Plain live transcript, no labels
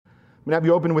I'm going to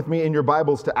have you open with me in your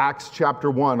Bibles to Acts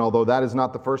chapter 1, although that is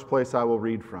not the first place I will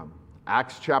read from.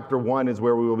 Acts chapter 1 is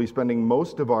where we will be spending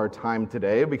most of our time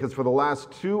today, because for the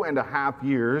last 2.5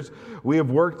 years, we have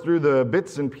worked through the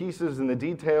bits and pieces and the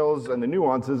details and the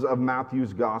nuances of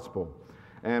Matthew's gospel.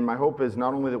 And my hope is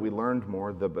not only that we learned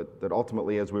more, but that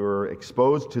ultimately as we were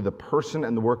exposed to the person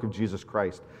and the work of Jesus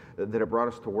Christ, that it brought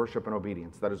us to worship and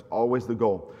obedience. That is always the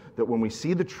goal. That when we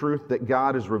see the truth that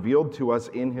God has revealed to us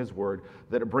in His Word,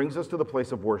 that it brings us to the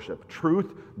place of worship.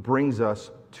 Truth brings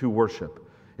us to worship.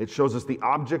 It shows us the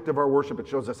object of our worship. It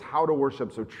shows us how to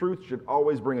worship. So truth should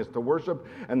always bring us to worship.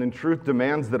 And then truth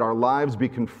demands that our lives be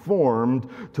conformed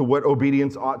to what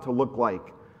obedience ought to look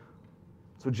like.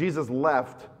 So Jesus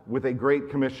left with a great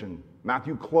commission.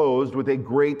 Matthew closed with a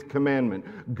great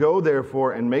commandment. Go,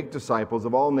 therefore, and make disciples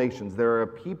of all nations. There are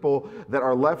people that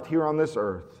are left here on this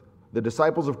earth, the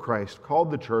disciples of Christ,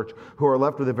 called the church, who are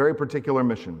left with a very particular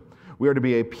mission. We are to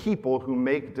be a people who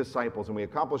make disciples, and we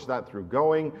accomplish that through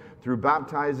going, through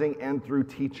baptizing, and through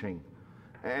teaching.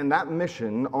 And that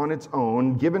mission on its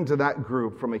own, given to that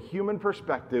group from a human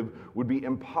perspective, would be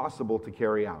impossible to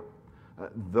carry out.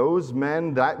 Those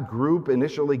men, that group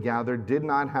initially gathered, did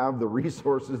not have the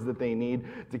resources that they need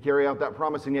to carry out that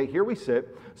promise. And yet here we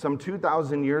sit, some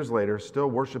 2,000 years later,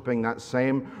 still worshiping that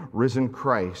same risen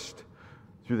Christ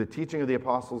through the teaching of the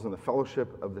apostles and the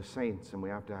fellowship of the saints. And we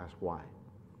have to ask why.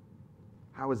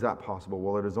 How is that possible?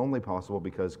 Well, it is only possible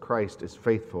because Christ is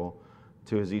faithful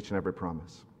to His each and every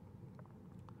promise.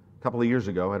 A couple of years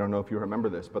ago, I don't know if you remember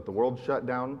this, but the world shut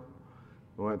down.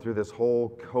 We went through this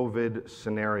whole COVID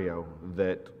scenario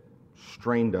that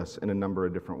strained us in a number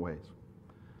of different ways.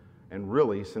 And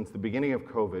really, since the beginning of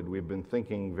COVID, we've been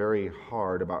thinking very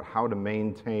hard about how to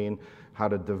maintain, how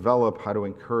to develop, how to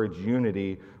encourage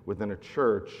unity within a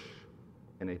church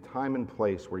in a time and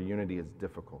place where unity is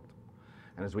difficult.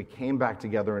 And as we came back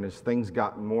together and as things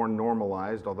got more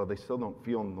normalized, although they still don't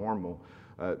feel normal,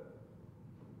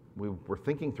 we were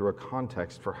thinking through a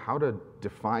context for how to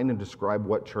define and describe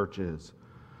what church is.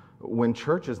 When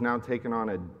church has now taken on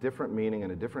a different meaning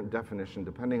and a different definition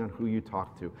depending on who you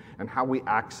talk to and how we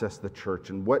access the church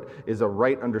and what is a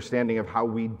right understanding of how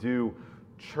we do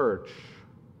church,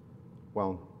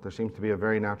 well, there seems to be a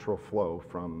very natural flow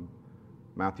from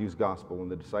Matthew's gospel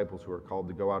and the disciples who are called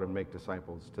to go out and make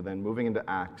disciples to then moving into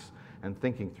Acts and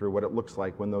thinking through what it looks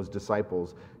like when those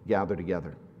disciples gather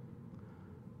together.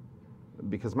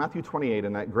 Because Matthew 28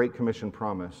 and that Great Commission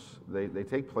promise, they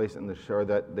take place in the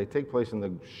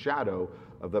shadow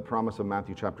of the promise of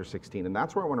Matthew chapter 16. And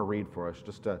that's where I want to read for us,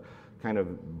 just to kind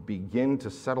of begin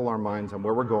to settle our minds on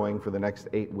where we're going for the next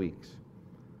 8 weeks.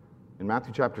 In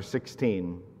Matthew chapter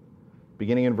 16,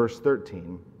 beginning in verse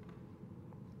 13,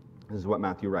 this is what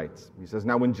Matthew writes. He says,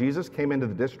 "Now when Jesus came into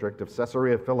the district of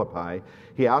Caesarea Philippi,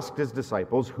 he asked his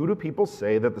disciples, 'Who do people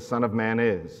say that the Son of Man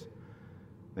is?'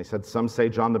 They said, 'Some say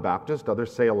John the Baptist, others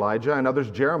say Elijah, and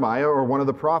others Jeremiah or one of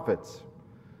the prophets.'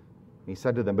 He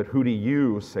said to them, 'But who do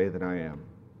you say that I am?'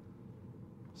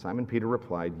 Simon Peter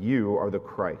replied, 'You are the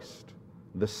Christ,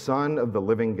 the Son of the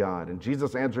living God.' And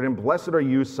Jesus answered him, 'Blessed are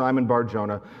you, Simon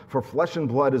Bar-Jonah, for flesh and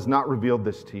blood has not revealed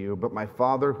this to you, but my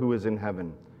Father who is in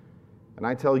heaven. And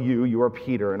I tell you, you are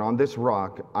Peter, and on this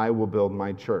rock I will build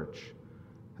my church,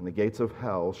 and the gates of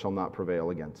hell shall not prevail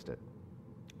against it.'"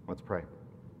 Let's pray.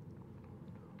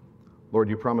 Lord,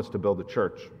 you promised to build a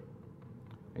church,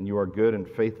 and you are good and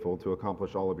faithful to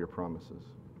accomplish all of your promises.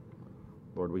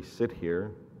 Lord, we sit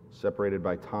here, separated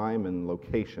by time and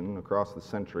location across the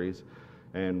centuries,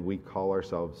 and we call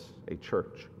ourselves a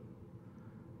church.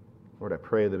 Lord, I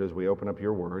pray that as we open up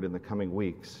your word in the coming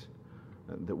weeks,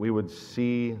 that we would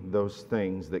see those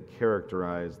things that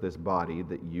characterize this body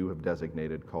that you have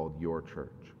designated called your church.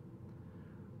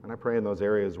 And I pray in those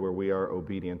areas where we are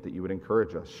obedient that you would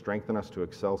encourage us, strengthen us to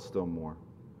excel still more.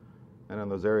 And in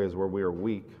those areas where we are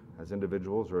weak as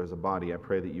individuals or as a body, I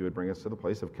pray that you would bring us to the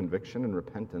place of conviction and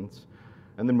repentance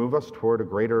and then move us toward a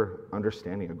greater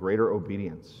understanding, a greater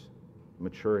obedience,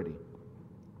 maturity.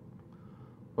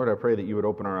 Lord, I pray that you would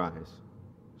open our eyes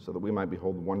so that we might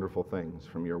behold wonderful things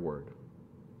from your word.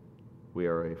 We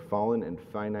are a fallen and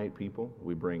finite people.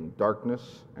 We bring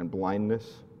darkness and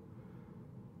blindness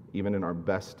even in our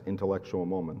best intellectual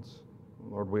moments.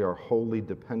 Lord, we are wholly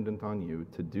dependent on you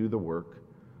to do the work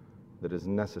that is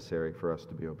necessary for us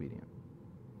to be obedient.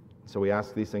 So we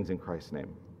ask these things in Christ's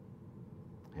name.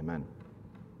 Amen.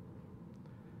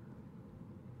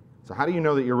 So how do you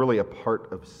know that you're really a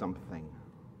part of something?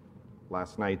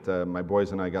 Last night, my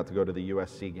boys and I got to go to the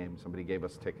USC game. Somebody gave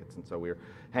us tickets, and so we were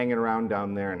hanging around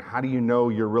down there. And how do you know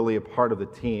you're really a part of the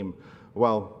team?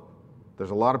 Well,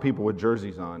 there's a lot of people with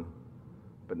jerseys on,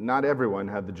 but not everyone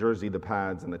had the jersey, the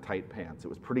pads, and the tight pants. It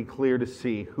was pretty clear to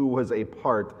see who was a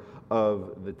part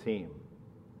of the team.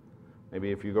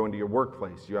 Maybe if you go into your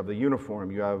workplace, you have the uniform,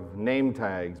 you have name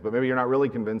tags, but maybe you're not really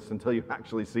convinced until you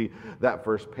actually see that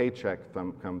first paycheck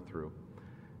come through.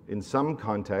 In some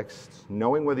contexts,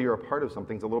 knowing whether you're a part of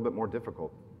something is a little bit more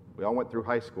difficult. We all went through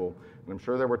high school, and I'm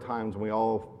sure there were times when we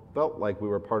all felt like we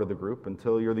were part of the group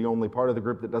until you're the only part of the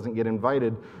group that doesn't get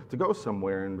invited to go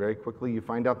somewhere, and very quickly you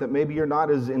find out that maybe you're not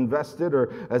as invested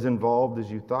or as involved as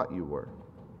you thought you were.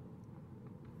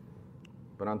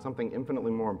 But on something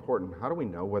infinitely more important, how do we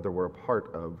know whether we're a part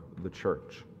of the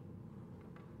church?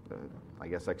 I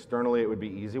guess externally it would be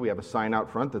easy. We have a sign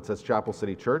out front that says Chapel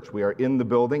City Church. We are in the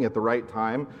building at the right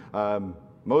time.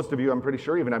 Most of you, I'm pretty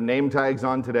sure, even have name tags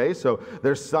on today, so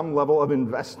there's some level of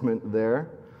investment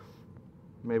there.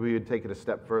 Maybe you'd take it a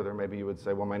step further. Maybe you would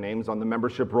say, well, my name's on the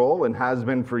membership roll and has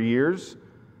been for years.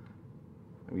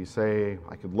 Maybe you say,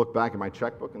 I could look back at my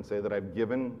checkbook and say that I've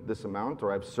given this amount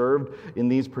or I've served in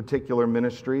these particular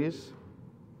ministries.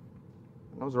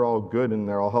 And those are all good and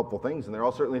they're all helpful things, and they're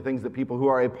all certainly things that people who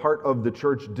are a part of the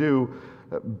church do.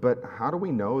 But how do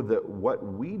we know that what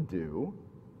we do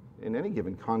in any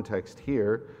given context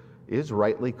here is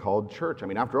rightly called church? I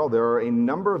mean, after all, there are a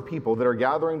number of people that are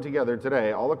gathering together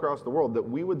today all across the world that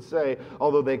we would say,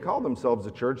 although they call themselves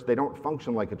a church, they don't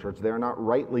function like a church. They are not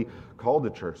rightly called a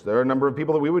church. There are a number of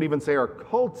people that we would even say are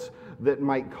cults that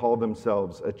might call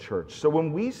themselves a church. So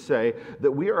when we say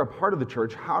that we are a part of the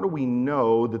church, how do we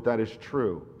know that that is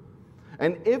true?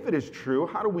 And if it is true,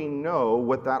 how do we know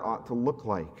what that ought to look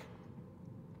like?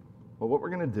 Well, what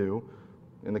we're going to do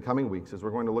in the coming weeks is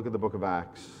we're going to look at the book of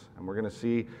Acts, and we're going to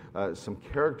see some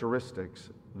characteristics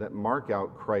that mark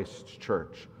out Christ's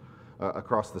church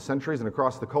across the centuries and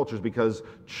across the cultures, because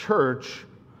church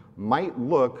might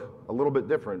look a little bit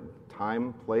different.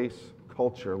 Time, place,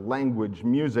 culture, language,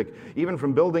 music, even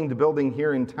from building to building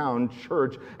here in town,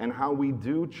 church and how we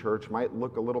do church might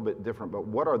look a little bit different. But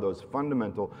what are those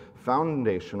fundamental,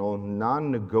 foundational,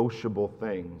 non-negotiable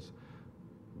things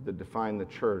that define the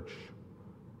church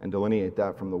and delineate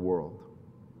that from the world?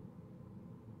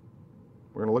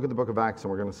 We're going to look at the book of Acts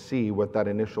and we're going to see what that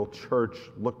initial church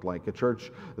looked like. A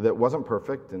church that wasn't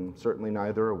perfect, and certainly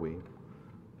neither are we.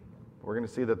 We're going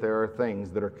to see that there are things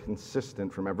that are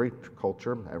consistent from every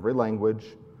culture, every language,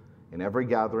 in every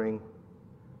gathering,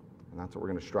 and that's what we're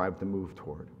going to strive to move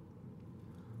toward.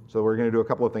 So we're going to do a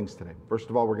couple of things today. First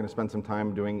of all, we're going to spend some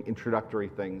time doing introductory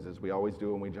things, as we always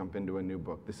do when we jump into a new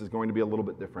book. This is going to be a little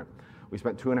bit different. We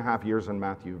spent 2.5 years on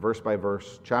Matthew, verse by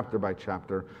verse, chapter by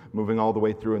chapter, moving all the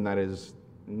way through, and that is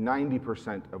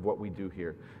 90% of what we do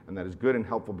here. And that is good and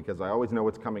helpful because I always know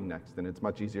what's coming next, and it's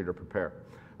much easier to prepare.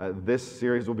 This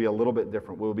series will be a little bit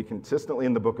different. We'll be consistently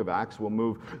in the book of Acts. We'll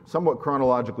move somewhat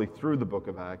chronologically through the book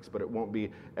of Acts, but it won't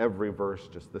be every verse.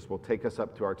 Just this will take us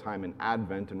up to our time in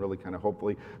Advent and really kind of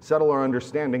hopefully settle our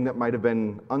understanding that might have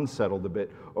been unsettled a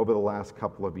bit over the last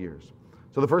couple of years.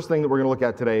 So the first thing that we're going to look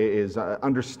at today is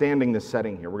understanding the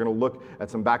setting here. We're going to look at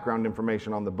some background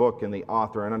information on the book and the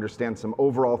author and understand some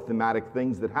overall thematic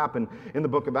things that happen in the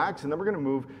book of Acts. And then we're going to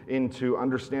move into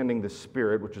understanding the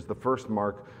Spirit, which is the first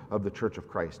mark of the Church of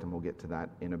Christ. And we'll get to that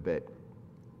in a bit.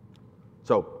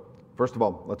 So, first of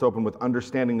all, let's open with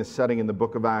understanding the setting in the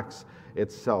book of Acts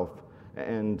itself.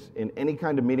 And in any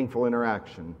kind of meaningful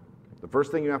interaction, the first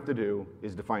thing you have to do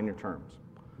is define your terms.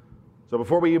 So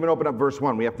before we even open up verse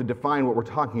 1, we have to define what we're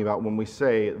talking about when we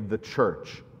say the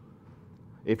church.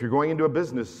 If you're going into a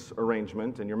business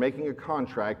arrangement and you're making a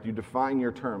contract, you define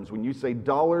your terms. When you say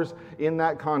dollars in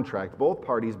that contract, both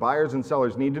parties, buyers and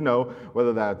sellers, need to know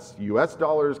whether that's US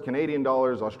dollars, Canadian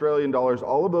dollars, Australian dollars,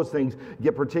 all of those things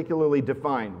get particularly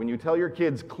defined. When you tell your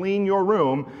kids, clean your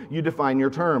room, you define your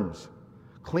terms.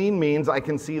 Clean means I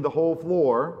can see the whole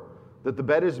floor, that the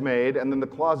bed is made, and then the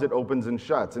closet opens and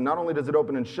shuts. And not only does it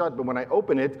open and shut, but when I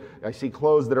open it, I see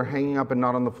clothes that are hanging up and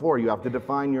not on the floor. You have to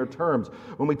define your terms.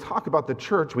 When we talk about the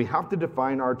church, we have to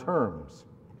define our terms.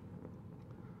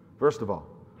 First of all,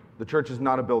 the church is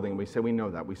not a building. We say we know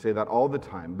that. We say that all the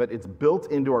time. But it's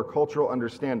built into our cultural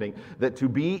understanding that to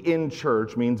be in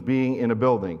church means being in a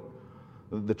building.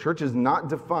 The church is not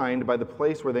defined by the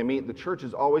place where they meet. The church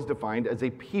is always defined as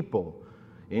a people.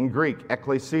 In Greek,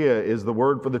 ekklesia is the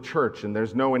word for the church, and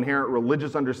there's no inherent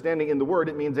religious understanding in the word.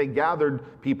 It means a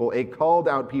gathered people, a called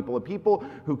out people, a people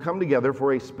who come together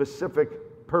for a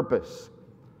specific purpose.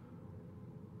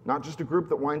 Not just a group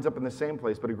that winds up in the same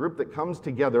place, but a group that comes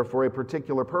together for a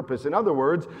particular purpose. In other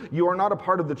words, you are not a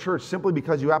part of the church simply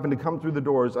because you happen to come through the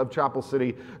doors of Chapel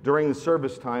City during the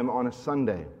service time on a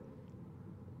Sunday.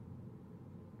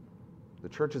 The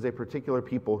church is a particular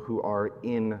people who are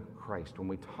in Christ. When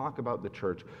we talk about the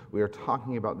church, we are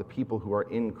talking about the people who are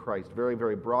in Christ. Very,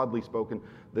 very broadly spoken,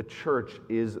 the church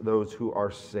is those who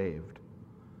are saved.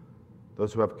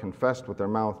 Those who have confessed with their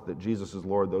mouth that Jesus is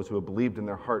Lord, those who have believed in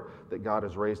their heart that God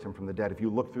has raised him from the dead. If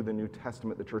you look through the New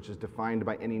Testament, the church is defined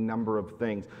by any number of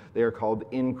things. They are called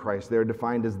in Christ. They are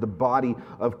defined as the body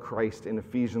of Christ in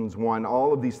Ephesians 1.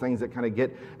 All of these things that kind of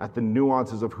get at the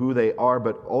nuances of who they are,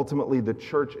 but ultimately the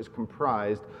church is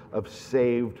comprised of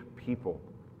saved people.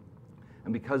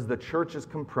 And because the church is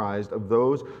comprised of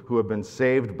those who have been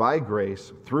saved by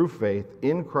grace through faith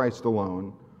in Christ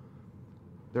alone,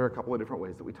 there are a couple of different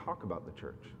ways that we talk about the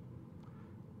church.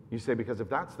 You say, because if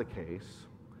that's the case,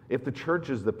 if the church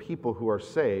is the people who are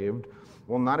saved,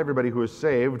 well, not everybody who is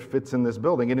saved fits in this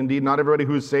building. And indeed, not everybody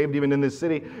who is saved, even in this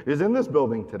city, is in this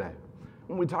building today.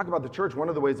 When we talk about the church, one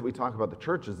of the ways that we talk about the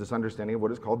church is this understanding of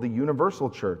what is called the universal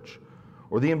church,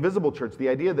 or the invisible church, the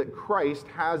idea that Christ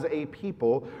has a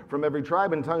people from every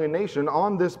tribe and tongue and nation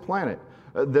on this planet.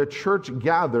 The church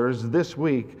gathers this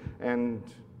week, and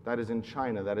that is in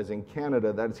China, that is in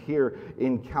Canada, that is here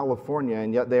in California,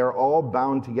 and yet they are all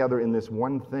bound together in this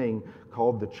one thing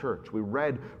called the church. We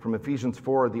read from Ephesians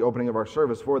 4 at the opening of our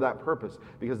service for that purpose,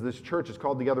 because this church is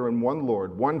called together in one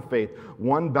Lord, one faith,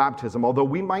 one baptism. Although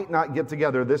we might not get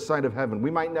together this side of heaven,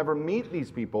 we might never meet these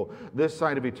people this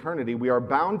side of eternity, we are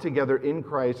bound together in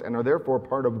Christ and are therefore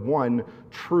part of one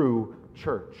true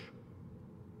church.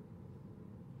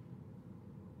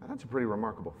 Now, that's a pretty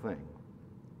remarkable thing.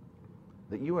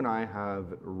 That you and I have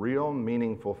real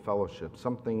meaningful fellowship,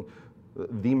 something,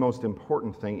 the most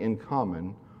important thing in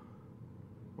common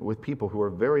with people who are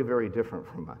very, very different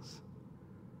from us.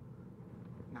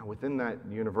 Now, within that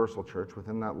universal church,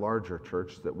 within that larger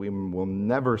church that we will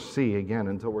never see again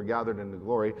until we're gathered into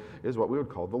glory, is what we would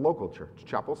call the local church.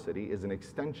 Chapel City is an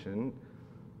extension,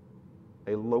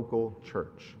 a local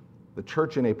church. The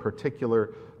church in a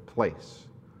particular place.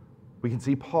 We can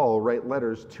see Paul write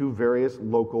letters to various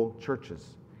local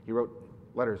churches. He wrote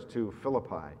letters to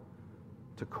Philippi,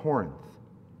 to Corinth.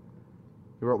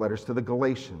 He wrote letters to the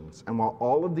Galatians. And while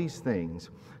all of these things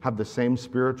have the same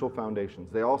spiritual foundations,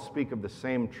 they all speak of the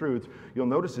same truths, you'll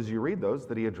notice as you read those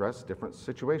that he addressed different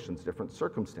situations, different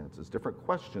circumstances, different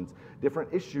questions,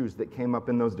 different issues that came up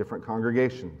in those different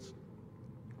congregations.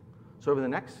 So over the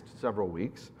next several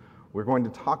weeks, we're going to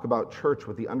talk about church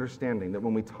with the understanding that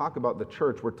when we talk about the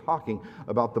church, we're talking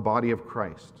about the body of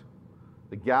Christ,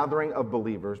 the gathering of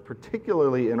believers,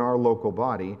 particularly in our local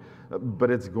body,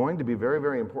 but it's going to be very,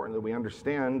 very important that we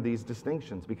understand these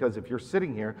distinctions, because if you're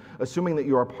sitting here assuming that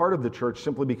you are part of the church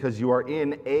simply because you are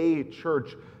in a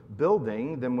church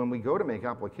building, then when we go to make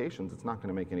applications, it's not going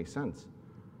to make any sense.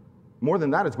 More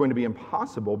than that, it's going to be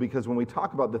impossible, because when we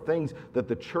talk about the things that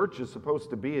the church is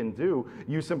supposed to be and do,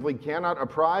 you simply cannot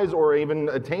apprise or even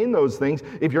attain those things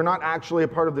if you're not actually a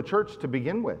part of the church to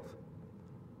begin with.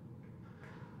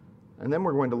 And then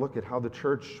we're going to look at how the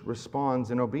church responds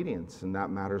in obedience, and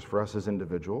that matters for us as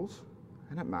individuals,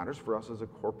 and it matters for us as a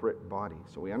corporate body.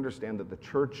 So we understand that the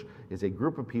church is a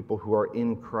group of people who are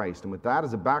in Christ. And with that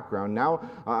as a background, now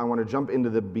I want to jump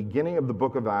into the beginning of the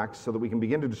book of Acts so that we can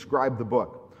begin to describe the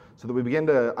book. So that we begin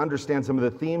to understand some of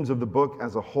the themes of the book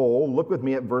as a whole. Look with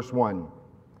me at verse 1.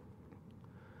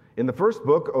 In the first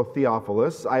book, O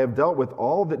Theophilus, I have dealt with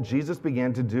all that Jesus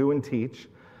began to do and teach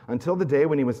until the day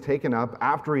when he was taken up,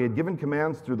 after he had given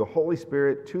commands through the Holy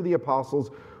Spirit to the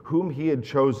apostles whom he had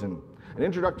chosen. An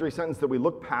introductory sentence that we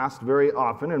look past very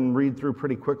often and read through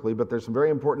pretty quickly, but there's some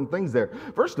very important things there.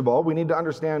 First of all, we need to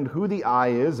understand who the I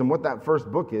is and what that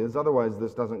first book is. Otherwise,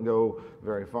 this doesn't go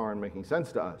very far in making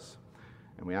sense to us.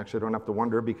 And we actually don't have to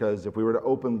wonder, because if we were to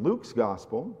open Luke's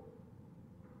gospel,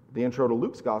 the intro to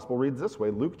Luke's gospel reads this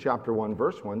way. Luke chapter 1,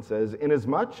 verse 1 says,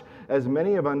 "Inasmuch as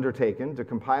many have undertaken to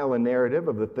compile a narrative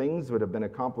of the things that have been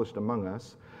accomplished among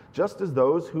us, just as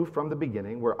those who from the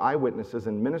beginning were eyewitnesses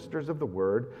and ministers of the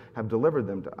word have delivered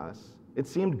them to us, it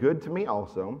seemed good to me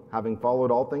also, having followed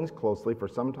all things closely for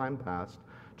some time past,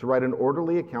 to write an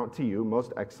orderly account to you,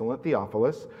 most excellent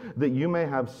Theophilus, that you may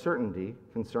have certainty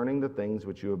concerning the things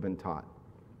which you have been taught."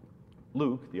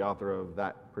 Luke, the author of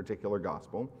that particular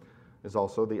gospel, is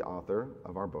also the author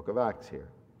of our book of Acts here.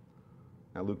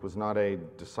 Now, Luke was not a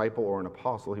disciple or an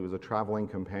apostle. He was a traveling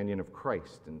companion of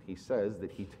Christ, and he says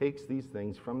that he takes these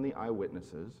things from the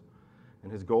eyewitnesses,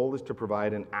 and his goal is to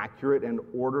provide an accurate and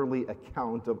orderly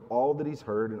account of all that he's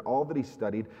heard and all that he's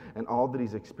studied and all that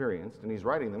he's experienced, and he's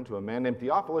writing them to a man named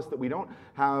Theophilus that we don't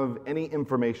have any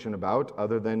information about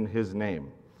other than his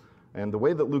name. And the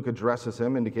way that Luke addresses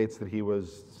him indicates that he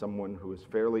was someone who was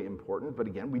fairly important, but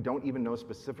again, we don't even know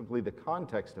specifically the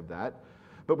context of that.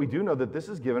 But we do know that this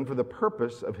is given for the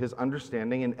purpose of his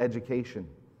understanding and education.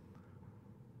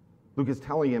 Luke is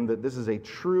telling him that this is a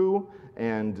true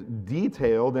and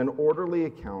detailed and orderly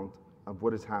account of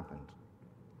what has happened.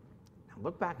 Now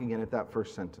look back again at that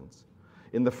first sentence.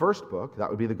 In the first book, that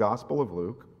would be the Gospel of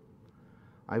Luke,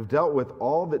 I've dealt with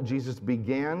all that Jesus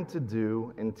began to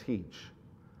do and teach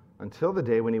until the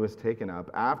day when he was taken up,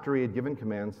 after he had given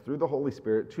commands through the Holy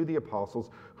Spirit to the apostles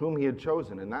whom he had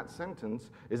chosen. And that sentence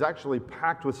is actually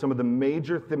packed with some of the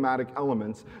major thematic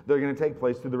elements that are going to take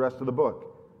place through the rest of the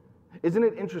book. Isn't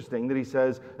it interesting that he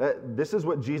says this is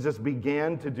what Jesus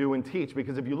began to do and teach?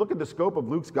 Because if you look at the scope of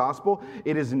Luke's gospel,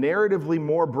 it is narratively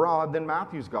more broad than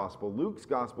Matthew's gospel. Luke's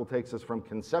gospel takes us from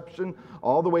conception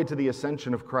all the way to the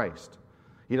ascension of Christ.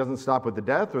 He doesn't stop with the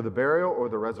death or the burial or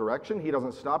the resurrection. He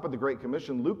doesn't stop at the Great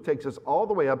Commission. Luke takes us all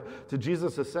the way up to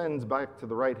Jesus ascends back to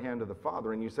the right hand of the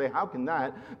Father. And you say, how can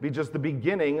that be just the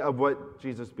beginning of what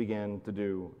Jesus began to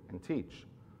do and teach?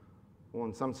 Well,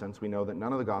 in some sense, we know that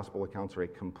none of the gospel accounts are a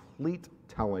complete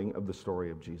telling of the story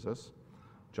of Jesus.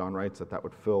 John writes that that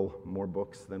would fill more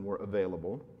books than were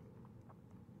available.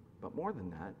 But more than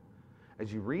that,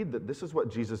 as you read that this is what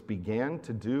Jesus began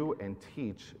to do and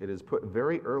teach, it is put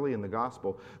very early in the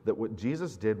gospel that what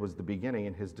Jesus did was the beginning,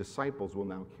 and his disciples will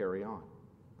now carry on.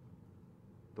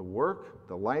 The work,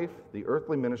 the life, the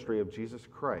earthly ministry of Jesus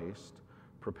Christ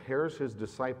prepares his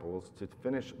disciples to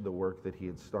finish the work that he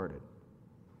had started.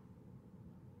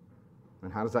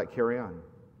 And how does that carry on?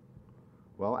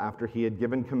 Well, after he had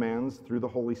given commands through the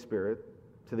Holy Spirit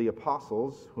to the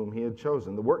apostles whom he had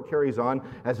chosen, the work carries on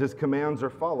as his commands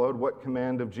are followed. What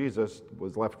command of Jesus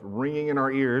was left ringing in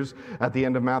our ears at the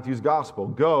end of Matthew's gospel?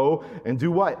 Go and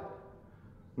do what?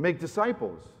 Make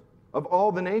disciples of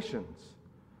all the nations,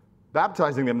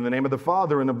 baptizing them in the name of the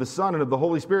Father and of the Son and of the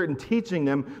Holy Spirit, and teaching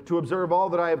them to observe all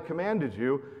that I have commanded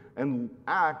you. And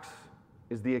Acts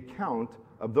is the account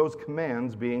of those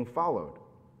commands being followed.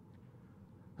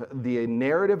 The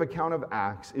narrative account of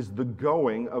Acts is the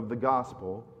going of the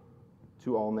gospel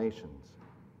to all nations.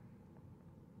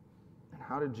 And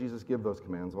how did Jesus give those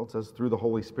commands? Well, it says through the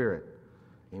Holy Spirit.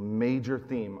 A major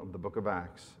theme of the book of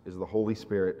Acts is the Holy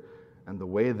Spirit and the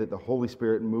way that the Holy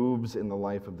Spirit moves in the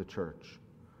life of the church.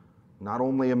 Not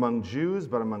only among Jews,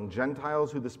 but among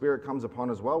Gentiles who the Spirit comes upon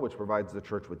as well, which provides the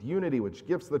church with unity, which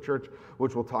gifts the church,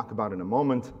 which we'll talk about in a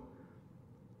moment.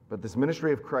 But this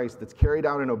ministry of Christ that's carried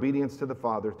out in obedience to the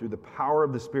Father through the power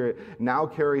of the Spirit now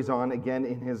carries on again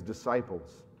in his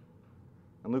disciples.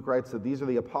 And Luke writes that these are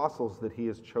the apostles that he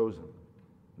has chosen.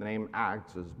 The name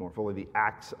Acts is more fully the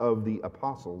Acts of the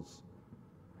Apostles.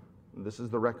 This is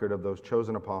the record of those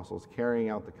chosen apostles carrying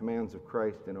out the commands of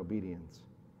Christ in obedience.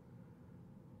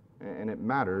 And it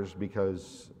matters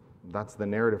because that's the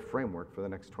narrative framework for the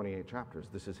next 28 chapters.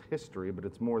 This is history, but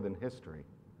it's more than history.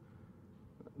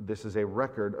 This is a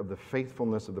record of the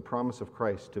faithfulness of the promise of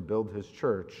Christ to build his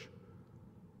church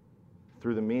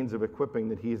through the means of equipping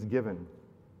that he has given.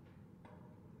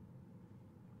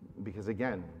 Because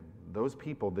again, those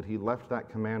people that he left that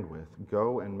command with,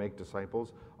 go and make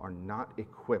disciples, are not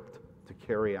equipped to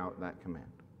carry out that command.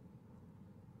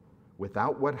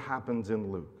 Without what happens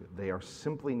in Luke, they are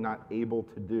simply not able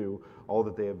to do all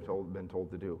that they have been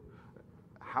told to do.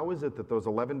 How is it that those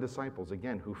 11 disciples,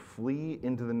 again, who flee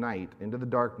into the night, into the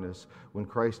darkness when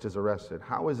Christ is arrested,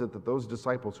 how is it that those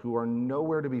disciples who are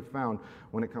nowhere to be found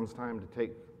when it comes time to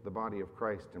take the body of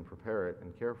Christ and prepare it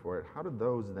and care for it, how did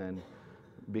those then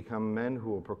become men who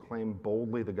will proclaim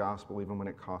boldly the gospel even when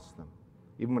it costs them,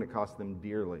 even when it costs them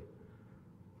dearly?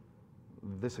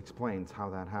 This explains how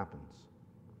that happens.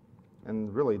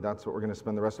 And really, that's what we're going to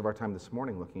spend the rest of our time this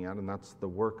morning looking at, and that's the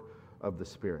work of the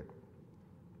Spirit.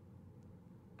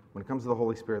 When it comes to the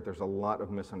Holy Spirit, there's a lot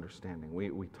of misunderstanding.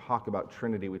 We talk about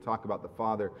Trinity, we talk about the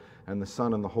Father and the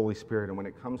Son and the Holy Spirit, and when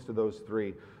it comes to those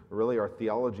three, really our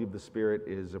theology of the Spirit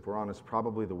is, if we're honest,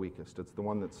 probably the weakest. It's the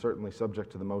one that's certainly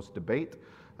subject to the most debate,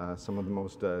 some of the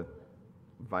most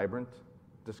vibrant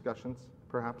discussions,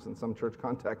 perhaps in some church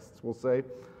contexts, we'll say.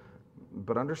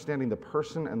 But understanding the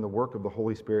person and the work of the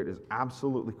Holy Spirit is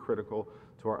absolutely critical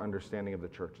to our understanding of the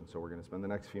church. And so we're going to spend the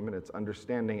next few minutes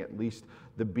understanding at least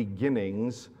the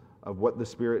beginnings of what the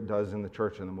Spirit does in the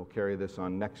church, and then we'll carry this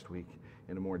on next week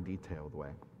in a more detailed way.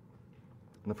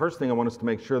 And the first thing I want us to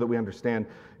make sure that we understand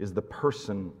is the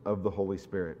person of the Holy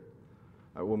Spirit.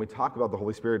 When we talk about the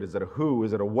Holy Spirit, is it a who?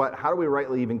 Is it a what? How do we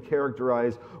rightly even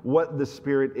characterize what the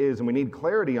Spirit is? And we need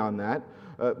clarity on that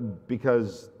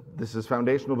because this is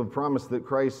foundational to the promise that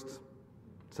Christ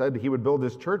said he would build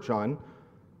his church on.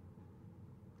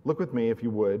 Look with me, if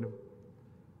you would,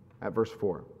 at verse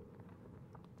 4.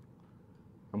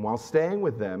 And while staying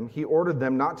with them, he ordered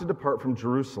them not to depart from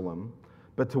Jerusalem,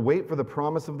 but to wait for the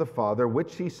promise of the Father,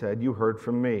 which he said, you heard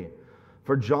from me.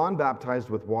 For John baptized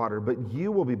with water, but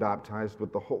you will be baptized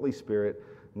with the Holy Spirit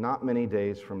not many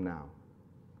days from now.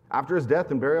 After his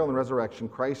death and burial and resurrection,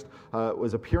 Christ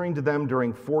was appearing to them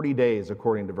during 40 days,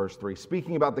 according to verse 3,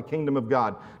 speaking about the kingdom of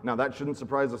God. Now, that shouldn't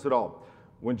surprise us at all.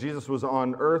 When Jesus was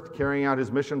on earth carrying out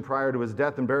his mission prior to his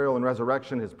death and burial and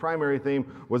resurrection, his primary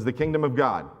theme was the kingdom of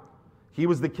God. He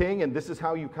was the king, and this is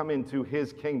how you come into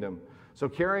his kingdom. So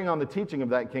carrying on the teaching of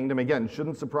that kingdom, again,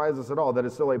 shouldn't surprise us at all. That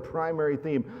is still a primary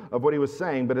theme of what he was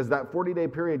saying. But as that 40-day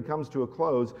period comes to a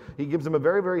close, he gives them a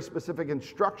very, very specific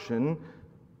instruction.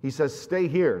 He says, stay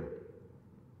here.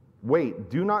 Wait,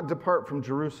 do not depart from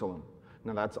Jerusalem.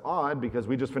 Now that's odd because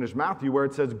we just finished Matthew where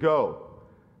it says go.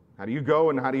 How do you go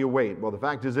and how do you wait? Well, the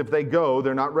fact is if they go,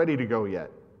 they're not ready to go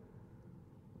yet.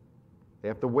 They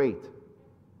have to wait.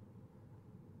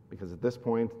 Because at this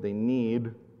point, they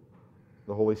need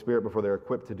the Holy Spirit before they're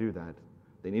equipped to do that.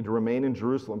 They need to remain in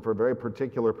Jerusalem for a very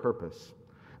particular purpose.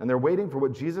 And they're waiting for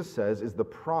what Jesus says is the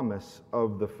promise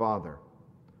of the Father,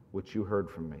 which you heard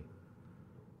from me.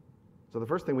 So the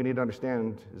first thing we need to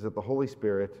understand is that the Holy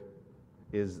Spirit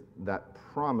is that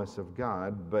promise of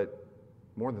God, but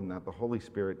more than that, the Holy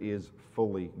Spirit is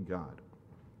fully God.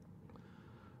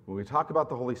 When we talk about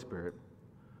the Holy Spirit,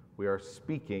 we are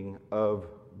speaking of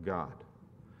God.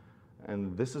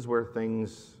 And this is where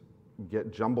things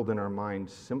get jumbled in our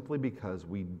minds simply because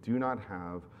we do not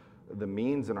have the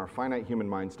means in our finite human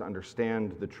minds to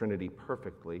understand the Trinity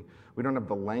perfectly. We don't have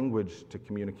the language to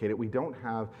communicate it. We don't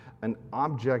have an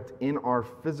object in our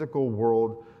physical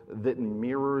world that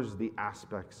mirrors the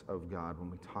aspects of God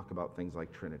when we talk about things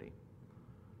like Trinity.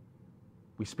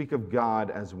 We speak of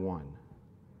God as one.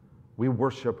 We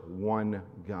worship one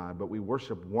God, but we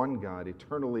worship one God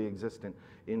eternally existent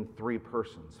in three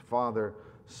persons, Father,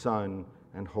 Son,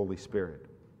 and Holy Spirit.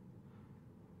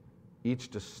 Each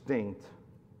distinct,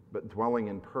 but dwelling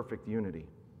in perfect unity.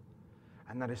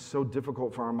 And that is so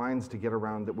difficult for our minds to get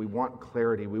around that we want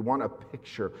clarity. We want a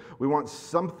picture. We want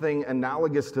something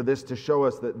analogous to this to show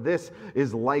us that this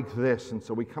is like this. And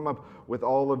so we come up with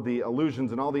all of the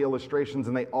allusions and all the illustrations,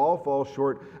 and they all fall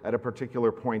short at a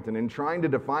particular point. And in trying to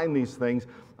define these things,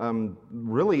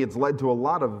 really it's led to a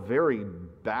lot of very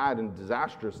bad and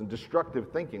disastrous and destructive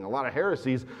thinking. A lot of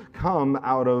heresies come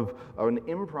out of an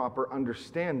improper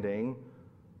understanding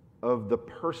of the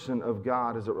person of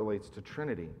God as it relates to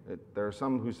Trinity. There are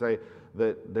some who say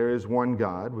that there is one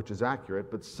God, which is accurate,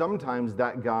 but sometimes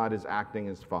that God is acting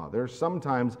as Father,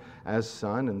 sometimes as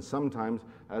Son, and sometimes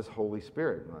as Holy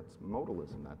Spirit. That's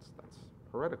modalism. That's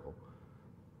heretical.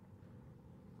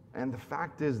 And the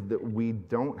fact is that we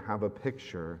don't have a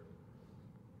picture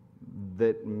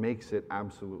that makes it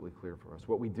absolutely clear for us.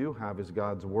 What we do have is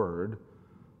God's Word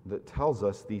that tells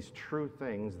us these true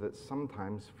things that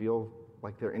sometimes feel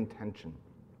like their intention.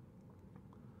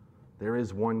 There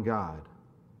is one God.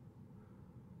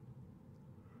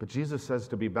 But Jesus says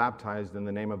to be baptized in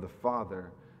the name of the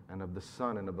Father and of the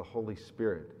Son and of the Holy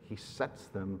Spirit. He sets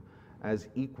them as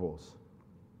equals.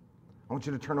 I want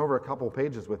you to turn over a couple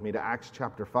pages with me to Acts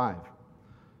chapter 5,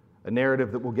 a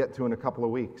narrative that we'll get to in a couple of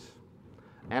weeks.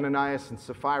 Ananias and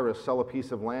Sapphira sell a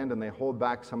piece of land and they hold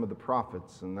back some of the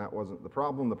profits, and that wasn't the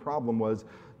problem. The problem was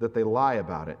that they lie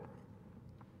about it.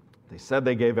 They said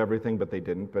they gave everything, but they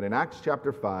didn't. But in Acts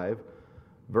chapter 5,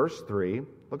 verse 3,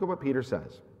 look at what Peter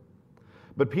says.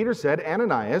 But Peter said,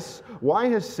 Ananias, why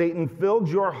has Satan filled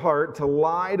your heart to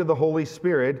lie to the Holy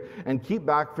Spirit and keep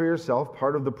back for yourself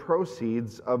part of the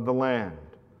proceeds of the land?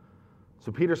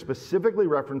 So Peter specifically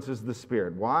references the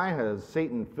Spirit. Why has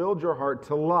Satan filled your heart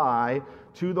to lie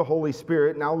to the Holy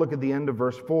Spirit? Now look at the end of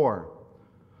verse 4.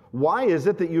 Why is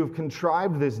it that you have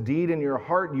contrived this deed in your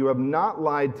heart? You have not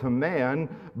lied to man,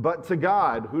 but to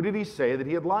God. Who did he say that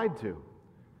he had lied to?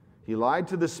 He lied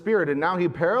to the Spirit, and now he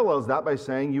parallels that by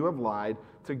saying you have lied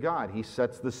to God. He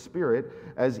sets the Spirit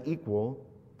as equal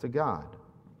to God.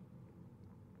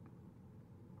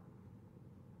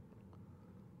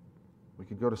 We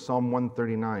could go to Psalm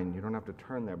 139. You don't have to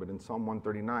turn there, but in Psalm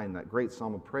 139, that great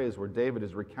psalm of praise where David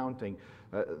is recounting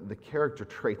the character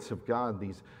traits of God,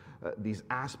 these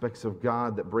aspects of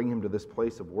God that bring him to this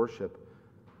place of worship.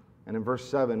 And in verse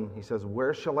 7, he says,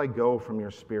 where shall I go from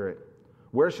your Spirit?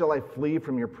 Where shall I flee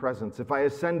from your presence? If I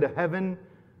ascend to heaven,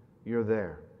 you're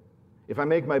there. If I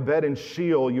make my bed in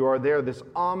Sheol, you are there. This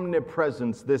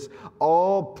omnipresence, this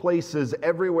all places,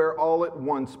 everywhere, all at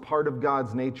once, part of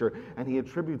God's nature. And he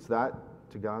attributes that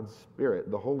to God's Spirit,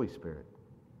 the Holy Spirit.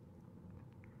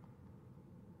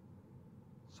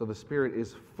 So the Spirit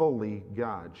is fully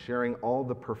God, sharing all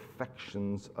the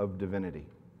perfections of divinity.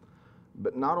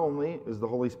 But not only is the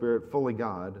Holy Spirit fully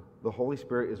God, the Holy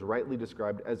Spirit is rightly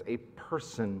described as a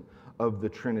person of the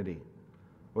Trinity.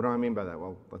 What do I mean by that?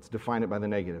 Well, let's define it by the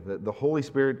negative. The Holy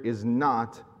Spirit is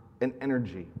not an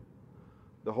energy.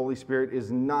 The Holy Spirit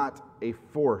is not a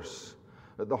force.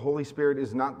 The Holy Spirit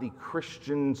is not the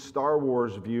Christian Star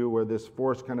Wars view where this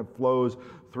force kind of flows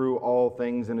through all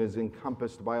things and is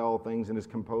encompassed by all things and is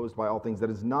composed by all things. That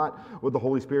is not what the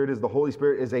Holy Spirit is. The Holy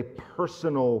Spirit is a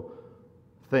personal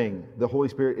thing. The Holy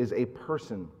Spirit is a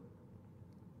person.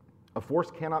 A force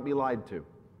cannot be lied to.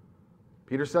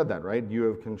 Peter said that, right? You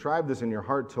have contrived this in your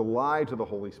heart to lie to the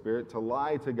Holy Spirit, to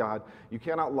lie to God. You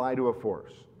cannot lie to a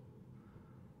force.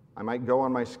 I might go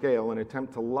on my scale and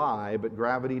attempt to lie, but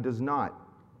gravity does not.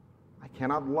 I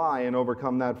cannot lie and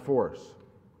overcome that force.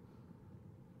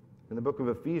 In the book of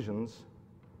Ephesians,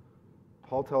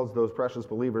 Paul tells those precious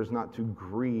believers not to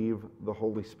grieve the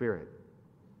Holy Spirit.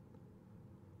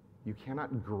 You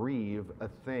cannot grieve a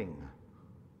thing.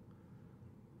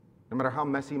 No matter how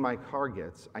messy my car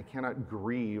gets, I cannot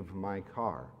grieve my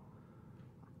car.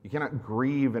 You cannot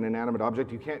grieve an inanimate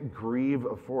object. You can't grieve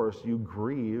a force. You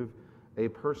grieve a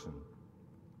person.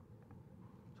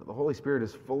 So the Holy Spirit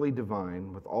is fully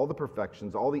divine with all the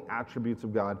perfections, all the attributes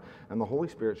of God, and the Holy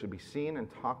Spirit should be seen and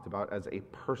talked about as a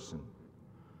person,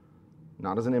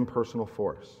 not as an impersonal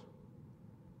force.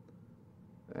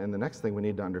 And the next thing we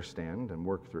need to understand and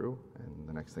work through, and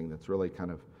the next thing that's really kind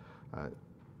of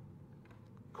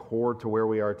core to where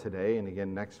we are today and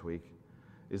again next week,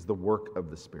 is the work of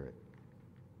the Spirit.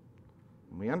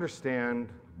 When we understand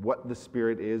what the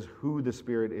Spirit is, who the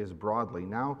Spirit is broadly,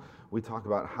 now we talk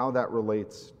about how that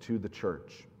relates to the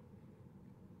church.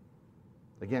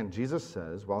 Again, Jesus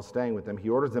says, while staying with them, he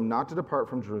orders them not to depart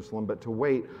from Jerusalem, but to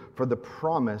wait for the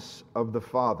promise of the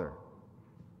Father.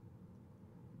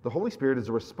 The Holy Spirit is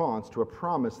a response to a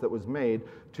promise that was made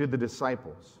to the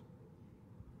disciples.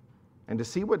 And to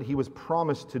see what he was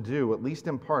promised to do, at least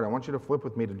in part, I want you to flip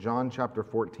with me to John chapter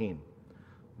 14.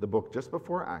 The book just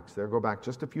before Acts there. Go back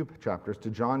just a few chapters to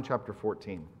John chapter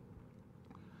 14.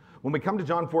 When we come to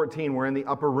John 14, we're in the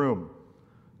upper room.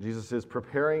 Jesus is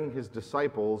preparing his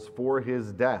disciples for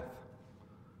his death.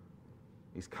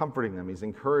 He's comforting them. He's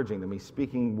encouraging them. He's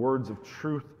speaking words of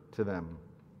truth to them.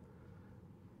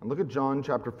 And look at John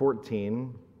chapter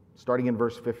 14, starting in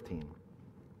verse 15.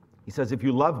 He says, "If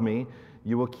you love me,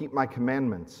 you will keep my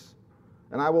commandments.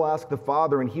 And I will ask the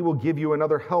Father, and he will give you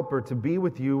another helper to be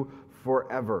with you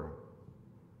forever."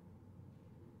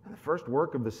 And the first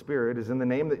work of the Spirit is in the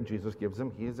name that Jesus gives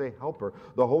him. He is a helper.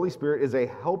 The Holy Spirit is a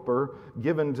helper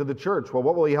given to the church. Well,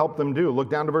 what will he help them do? Look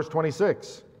down to verse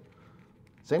 26.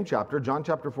 Same chapter, John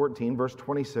chapter 14, verse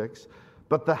 26.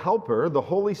 "But the Helper, the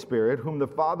Holy Spirit, whom the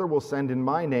Father will send in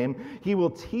my name, he will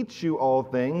teach you all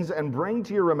things and bring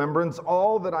to your remembrance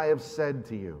all that I have said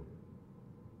to you."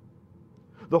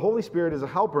 The Holy Spirit is a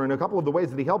helper, and a couple of the ways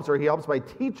that he helps are he helps by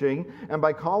teaching and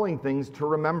by calling things to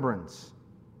remembrance.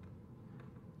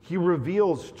 He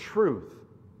reveals truth,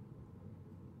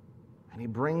 and he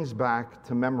brings back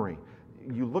to memory.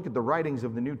 You look at the writings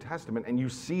of the New Testament, and you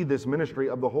see this ministry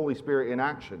of the Holy Spirit in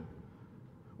action.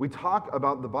 We talk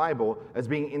about the Bible as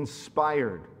being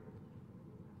inspired.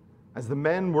 As the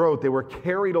men wrote, they were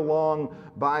carried along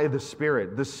by the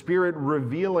Spirit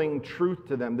revealing truth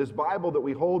to them. This Bible that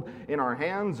we hold in our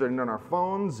hands and in our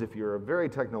phones, if you're very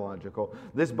technological,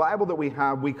 this Bible that we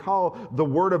have, we call the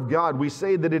Word of God. We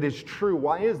say that it is true.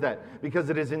 Why is that? Because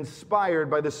it is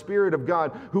inspired by the Spirit of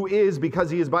God, who is,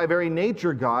 because he is by very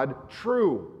nature God,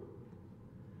 true.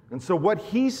 And so what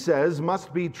he says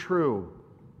must be true.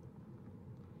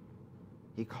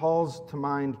 He calls to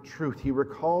mind truth. He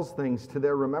recalls things to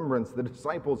their remembrance. The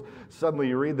disciples, suddenly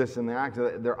you read this in the Acts,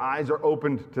 their eyes are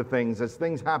opened to things. As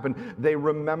things happen, they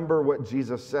remember what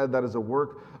Jesus said. That is a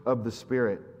work of the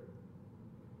Spirit.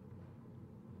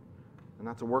 And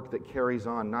that's a work that carries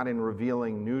on, not in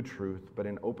revealing new truth, but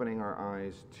in opening our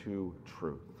eyes to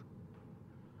truth.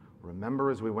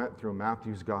 Remember, as we went through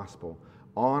Matthew's gospel,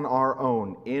 on our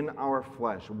own, in our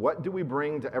flesh, what do we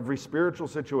bring to every spiritual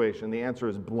situation? The answer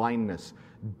is blindness,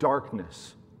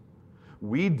 darkness.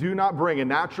 We do not bring a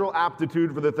natural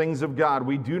aptitude for the things of God.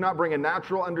 We do not bring a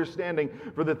natural understanding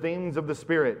for the things of the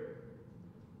Spirit.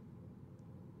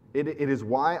 It is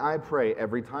why I pray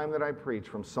every time that I preach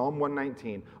from Psalm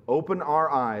 119, open our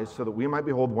eyes so that we might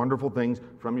behold wonderful things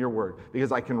from your word.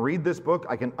 Because I can read this book,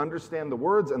 I can understand the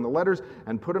words and the letters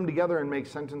and put them together and make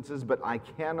sentences, but I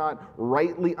cannot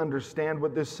rightly understand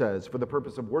what this says for the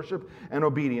purpose of worship and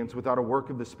obedience without a work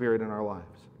of the Spirit in our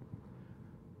lives.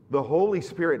 The Holy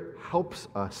Spirit helps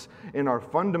us in our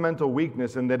fundamental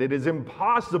weakness in that it is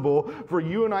impossible for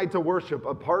you and I to worship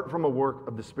apart from a work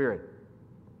of the Spirit.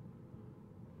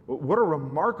 What a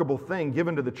remarkable thing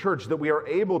given to the church that we are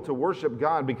able to worship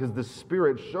God because the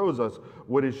Spirit shows us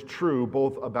what is true,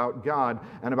 both about God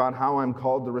and about how I'm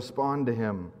called to respond to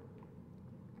Him.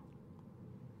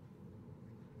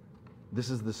 This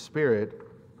is the Spirit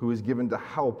who is given to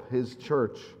help His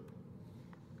church.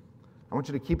 I want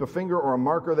you to keep a finger or a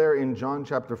marker there in John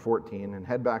chapter 14 and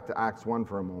head back to Acts 1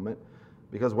 for a moment,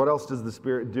 because what else does the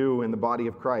Spirit do in the body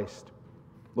of Christ?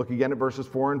 Look again at verses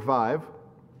 4 and 5.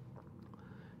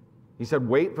 He said,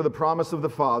 wait for the promise of the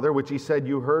Father, which He said,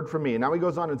 you heard from me. And now He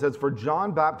goes on and says, for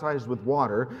John baptized with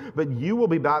water, but you will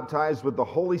be baptized with the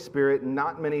Holy Spirit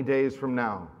not many days from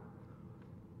now.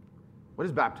 What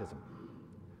is baptism?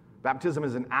 Baptism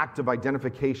is an act of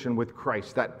identification with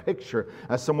Christ. That picture,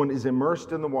 as someone is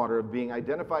immersed in the water, of being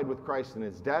identified with Christ in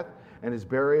His death and His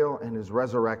burial and His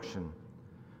resurrection.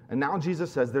 And now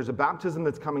Jesus says there's a baptism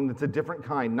that's coming that's a different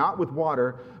kind, not with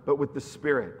water, but with the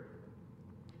Spirit.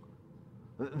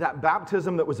 That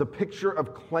baptism that was a picture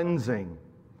of cleansing,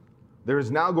 there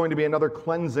is now going to be another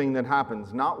cleansing that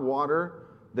happens, not water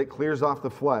that clears off the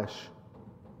flesh,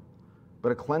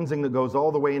 but a cleansing that goes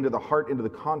all the way into the heart, into the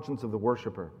conscience of the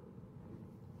worshiper.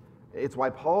 It's why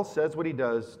Paul says what he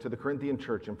does to the Corinthian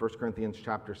church in 1 Corinthians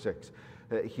chapter 6.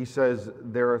 He says,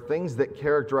 there are things that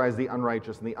characterize the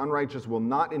unrighteous, and the unrighteous will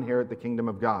not inherit the kingdom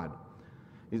of God.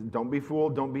 Don't be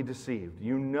fooled, don't be deceived.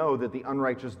 You know that the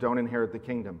unrighteous don't inherit the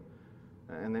kingdom.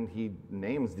 And then he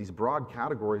names these broad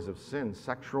categories of sin: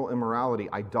 sexual immorality,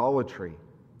 idolatry.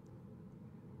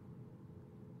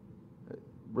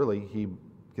 Really, he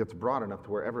gets broad enough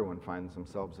to where everyone finds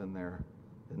themselves in there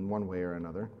in one way or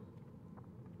another.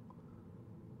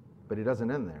 But he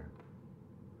doesn't end there.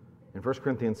 In 1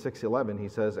 Corinthians 6:11, he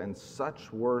says, and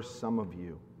such were some of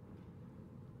you.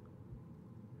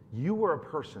 You were a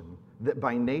person that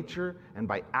by nature and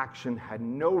by action had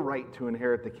no right to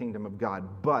inherit the kingdom of God,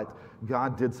 but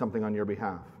God did something on your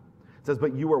behalf. It says,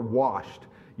 but you were washed,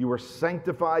 you were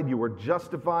sanctified, you were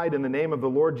justified in the name of the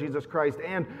Lord Jesus Christ,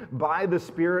 and by the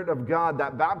Spirit of God.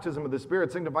 That baptism of the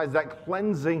Spirit signifies that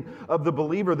cleansing of the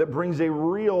believer that brings a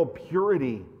real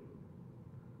purity.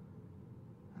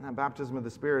 And that baptism of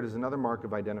the Spirit is another mark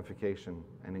of identification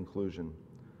and inclusion.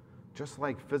 Just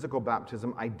like physical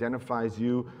baptism identifies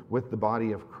you with the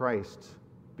body of Christ,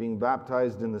 being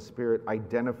baptized in the Spirit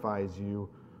identifies you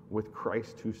with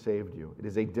Christ who saved you. It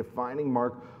is a defining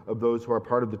mark of those who are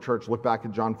part of the church. Look back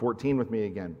at John 14 with me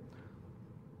again.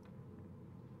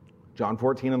 John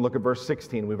 14, and look at verse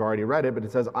 16. We've already read it, but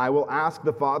it says, I will ask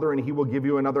the Father, and He will give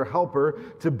you another helper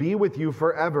to be with you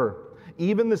forever,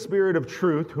 even the Spirit of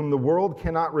truth, whom the world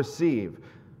cannot receive,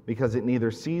 because it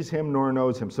neither sees Him nor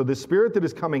knows Him. So this Spirit that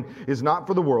is coming is not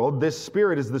for the world. This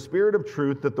Spirit is the Spirit of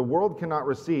truth that the world cannot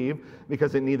receive,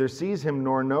 because it neither sees Him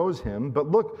nor knows Him. But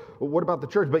look, what about the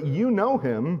church? But you know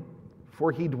Him,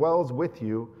 for He dwells with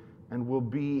you and will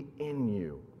be in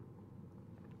you.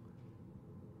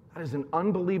 That is an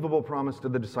unbelievable promise to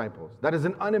the disciples. That is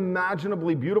an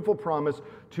unimaginably beautiful promise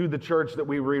to the church that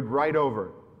we read right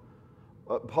over.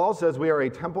 Paul says we are a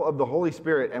temple of the Holy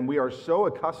Spirit, and we are so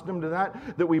accustomed to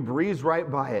that we breeze right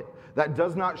by it. That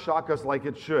does not shock us like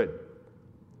it should.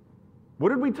 What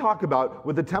did we talk about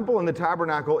with the temple and the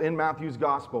tabernacle in Matthew's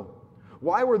gospel?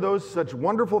 Why were those such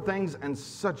wonderful things and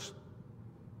such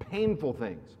painful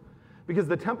things? Because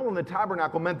the temple and the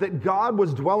tabernacle meant that God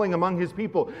was dwelling among His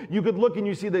people. You could look and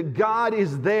you see that God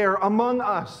is there among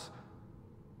us.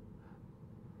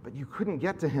 But you couldn't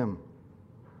get to Him.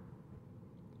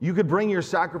 You could bring your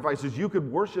sacrifices. You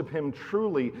could worship Him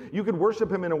truly. You could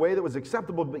worship Him in a way that was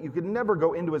acceptable, but you could never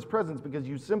go into His presence because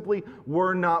you simply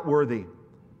were not worthy.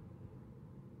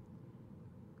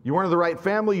 You weren't of the right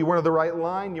family. You weren't of the right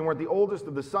line. You weren't the oldest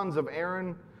of the sons of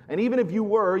Aaron. And even if you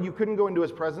were, you couldn't go into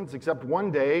His presence except one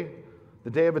day,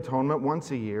 the Day of Atonement, once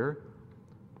a year.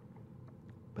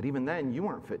 But even then, you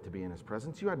weren't fit to be in His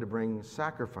presence. You had to bring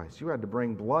sacrifice. You had to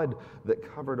bring blood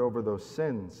that covered over those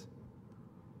sins.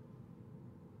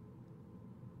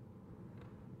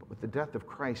 With the death of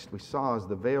Christ, we saw as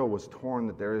the veil was torn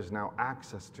that there is now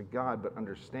access to God, but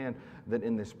understand that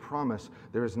in this promise,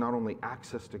 there is not only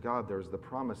access to God, there is the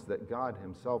promise that God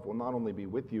Himself will not only be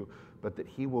with you, but that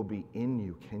He will be in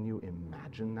you. Can you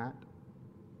imagine that?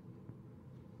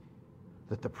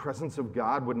 That the presence of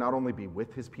God would not only be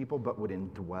with His people, but would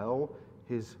indwell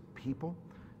His people?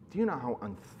 Do you know how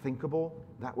unthinkable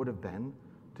that would have been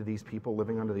to these people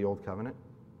living under the Old Covenant?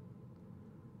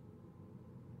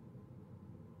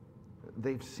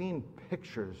 They've seen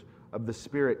pictures of the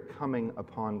Spirit coming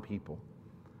upon people.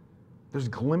 There's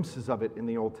glimpses of it in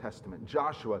the Old Testament.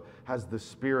 Joshua has the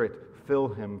Spirit fill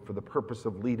him for the purpose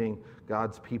of leading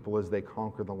God's people as they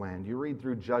conquer the land. You read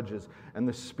through Judges, and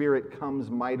the Spirit comes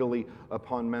mightily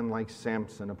upon men like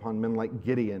Samson, upon men like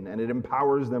Gideon, and it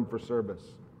empowers them for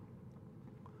service.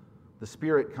 The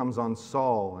Spirit comes on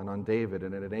Saul and on David,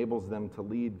 and it enables them to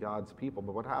lead God's people.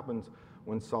 But what happens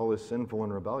when Saul is sinful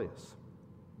and rebellious?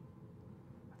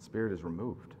 That Spirit is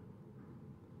removed.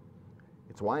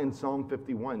 It's why in Psalm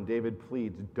 51, David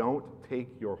pleads, "Don't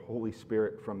take your Holy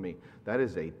Spirit from me." That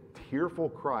is a tearful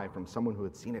cry from someone who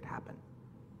had seen it happen.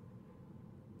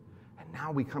 And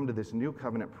now we come to this new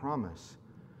covenant promise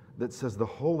that says the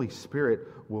Holy Spirit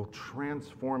will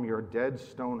transform your dead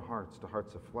stone hearts to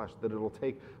hearts of flesh, that it'll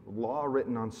take law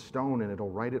written on stone and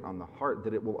it'll write it on the heart,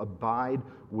 that it will abide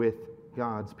with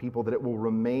God's people, that it will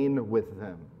remain with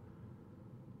them.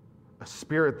 A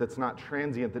spirit that's not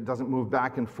transient, that doesn't move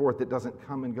back and forth, that doesn't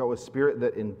come and go. A spirit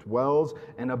that indwells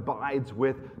and abides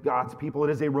with God's people. It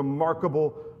is a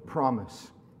remarkable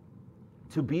promise.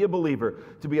 To be a believer,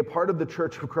 to be a part of the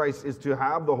Church of Christ, is to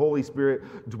have the Holy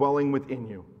Spirit dwelling within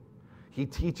you. He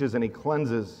teaches and he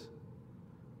cleanses.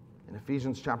 In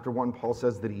Ephesians chapter 1, Paul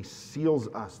says that he seals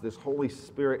us. This Holy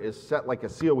Spirit is set like a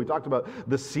seal. We talked about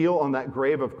the seal on that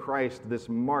grave of Christ, this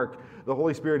mark. The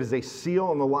Holy Spirit is a seal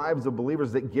on the lives of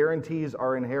believers that guarantees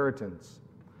our inheritance.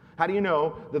 How do you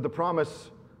know that the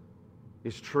promise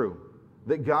is true?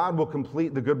 That God will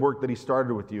complete the good work that he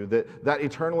started with you, that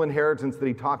eternal inheritance that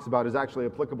he talks about is actually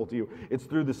applicable to you. It's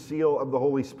through the seal of the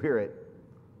Holy Spirit.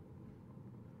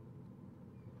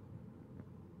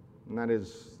 And that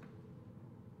is,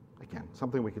 again,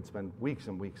 something we could spend weeks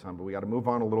and weeks on, but we got to move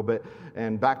on a little bit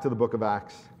and back to the book of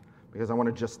Acts, because I want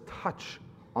to just touch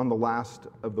on the last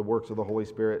of the works of the Holy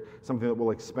Spirit, something that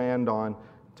we'll expand on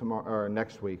tomorrow or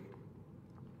next week.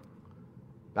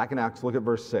 Back in Acts, look at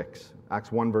verse 6. Acts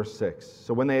 1, verse 6.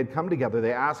 So when they had come together,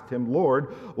 they asked him,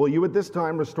 "Lord, will you at this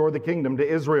time restore the kingdom to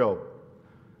Israel?"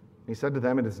 He said to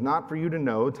them, "It is not for you to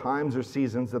know times or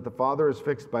seasons that the Father has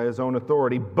fixed by his own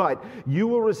authority, but you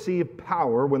will receive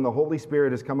power when the Holy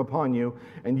Spirit has come upon you,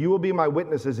 and you will be my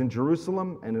witnesses in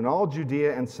Jerusalem and in all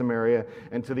Judea and Samaria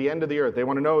and to the end of the earth." They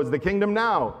want to know, is the kingdom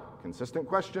now? Consistent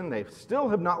question. They still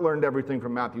have not learned everything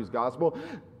from Matthew's gospel.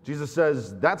 Jesus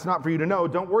says, that's not for you to know.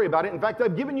 Don't worry about it. In fact,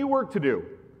 I've given you work to do.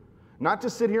 Not to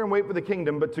sit here and wait for the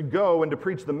kingdom, but to go and to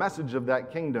preach the message of that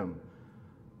kingdom.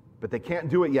 But they can't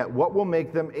do it yet. What will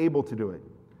make them able to do it?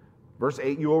 Verse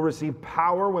 8, you will receive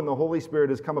power when the Holy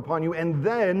Spirit has come upon you, and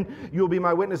then you will be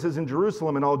my witnesses in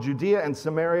Jerusalem and all Judea and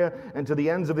Samaria and to the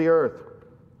ends of the earth.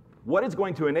 What is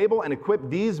going to enable and equip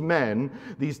these men,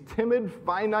 these timid,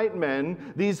 finite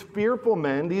men, these fearful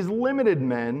men, these limited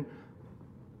men,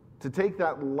 to take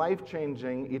that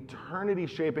life-changing,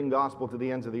 eternity-shaping gospel to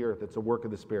the ends of the earth? It's a work of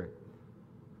the Spirit.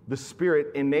 The Spirit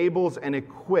enables and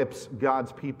equips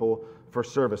God's people for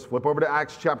service. Flip over to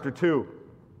Acts chapter 2.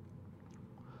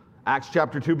 Acts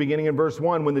chapter 2, beginning in verse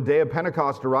 1. When the day of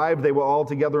Pentecost arrived, they were all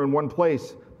together in one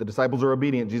place. The disciples are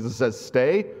obedient. Jesus says,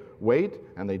 "Stay, wait,"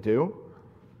 and they do.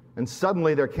 And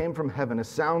suddenly there came from heaven a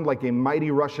sound like a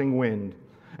mighty rushing wind,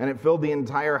 and it filled the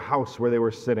entire house where they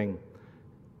were sitting.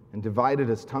 And divided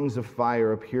as tongues of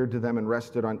fire appeared to them and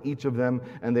rested on each of them.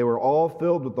 And they were all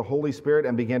filled with the Holy Spirit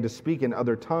and began to speak in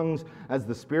other tongues as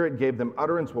the Spirit gave them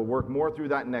utterance. We'll work more through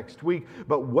that next week.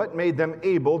 But what made them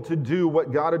able to do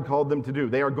what God had called them to do?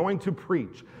 They are going to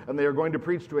preach, and they are going to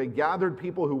preach to a gathered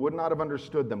people who would not have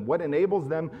understood them. What enables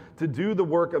them to do the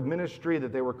work of ministry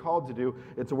that they were called to do?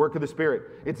 It's a work of the Spirit.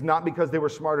 It's not because they were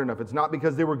smart enough. It's not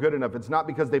because they were good enough. It's not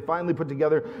because they finally put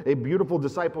together a beautiful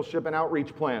discipleship and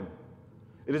outreach plan.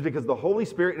 It is because the Holy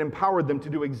Spirit empowered them to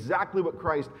do exactly what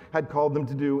Christ had called them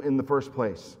to do in the first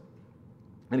place.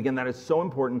 And again, that is so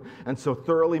important and so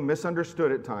thoroughly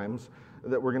misunderstood at times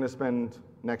that we're going to spend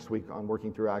next week on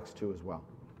working through Acts 2 as well.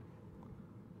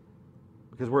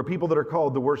 Because we're a people that are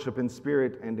called to worship in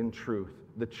spirit and in truth.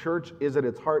 The church is at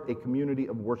its heart a community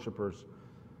of worshipers.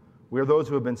 We are those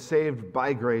who have been saved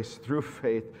by grace through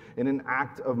faith in an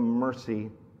act of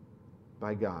mercy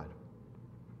by God.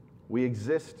 We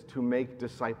exist to make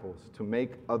disciples, to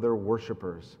make other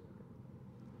worshipers.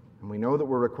 And we know that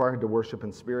we're required to worship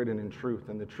in spirit and in truth.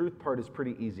 And the truth part is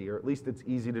pretty easy, or at least it's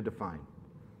easy to define.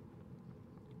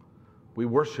 We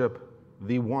worship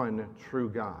the one true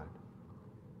God,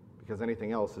 because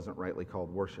anything else isn't rightly called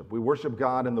worship. We worship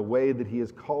God in the way that he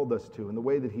has called us to, in the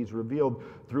way that he's revealed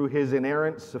through his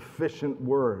inerrant, sufficient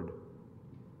word.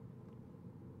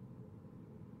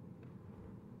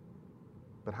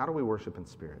 But how do we worship in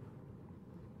spirit?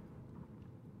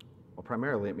 Well,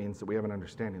 primarily it means that we have an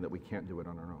understanding that we can't do it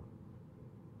on our own.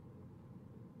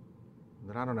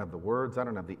 that I don't have the words, I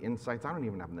don't have the insights, I don't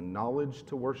even have the knowledge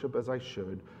to worship as I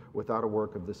should without a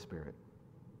work of the Spirit.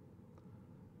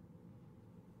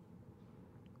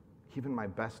 Even my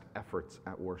best efforts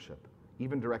at worship,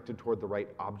 even directed toward the right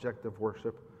object of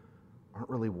worship, aren't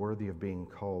really worthy of being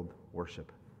called worship.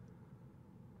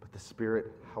 But the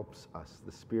Spirit helps us.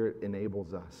 The Spirit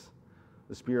enables us.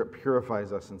 The Spirit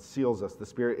purifies us and seals us. The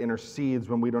Spirit intercedes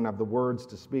when we don't have the words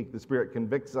to speak. The Spirit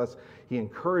convicts us. He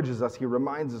encourages us. He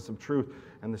reminds us of truth.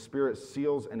 And the Spirit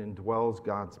seals and indwells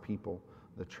God's people,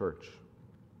 the church,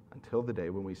 until the day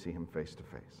when we see Him face to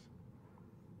face.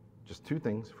 Just two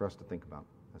things for us to think about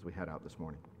as we head out this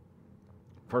morning.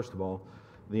 First of all,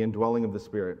 the indwelling of the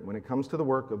Spirit. When it comes to the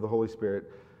work of the Holy Spirit,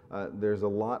 there's a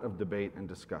lot of debate and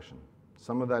discussion.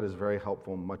 Some of that is very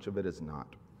helpful, much of it is not.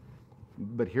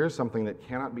 But here's something that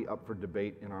cannot be up for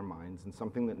debate in our minds and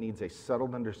something that needs a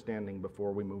settled understanding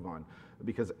before we move on.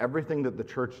 Because everything that the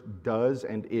church does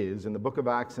and is, in the book of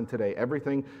Acts and today,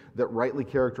 everything that rightly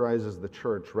characterizes the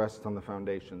church rests on the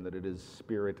foundation that it is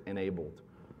Spirit-enabled.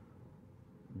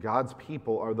 God's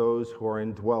people are those who are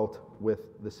indwelt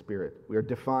with the Spirit. We are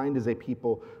defined as a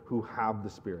people who have the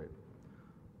Spirit.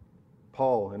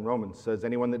 Paul in Romans says,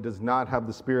 anyone that does not have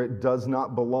the Spirit does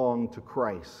not belong to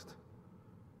Christ.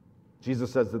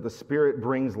 Jesus says that the Spirit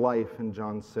brings life in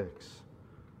John 6.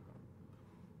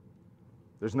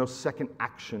 There's no second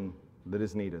action that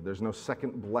is needed. There's no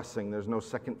second blessing. There's no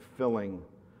second filling.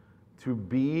 To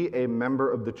be a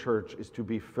member of the church is to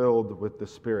be filled with the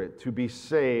Spirit. To be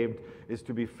saved is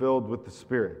to be filled with the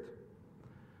Spirit.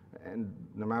 And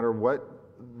no matter what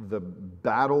the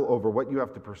battle over what you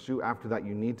have to pursue after that,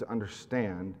 you need to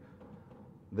understand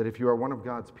that if you are one of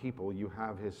God's people, you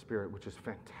have His Spirit, which is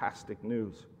fantastic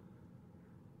news.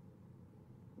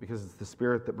 Because it's the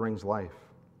Spirit that brings life.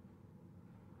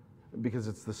 Because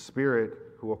it's the Spirit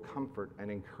who will comfort and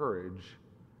encourage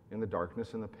in the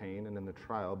darkness and the pain and in the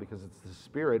trial. Because it's the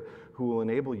Spirit who will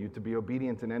enable you to be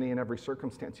obedient in any and every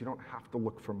circumstance. You don't have to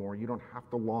look for more. You don't have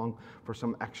to long for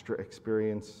some extra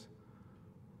experience.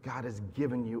 God has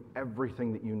given you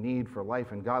everything that you need for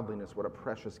life and godliness. What a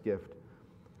precious gift.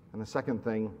 And the second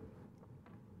thing,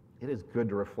 it is good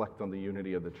to reflect on the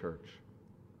unity of the church.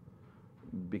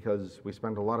 Because we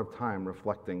spend a lot of time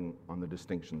reflecting on the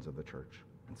distinctions of the church.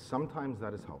 And sometimes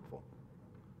that is helpful.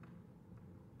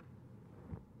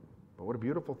 But what a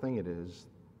beautiful thing it is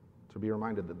to be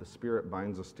reminded that the Spirit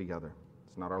binds us together.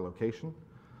 It's not our location.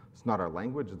 It's not our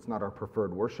language. It's not our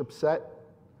preferred worship set.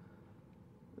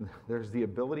 There's the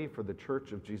ability for the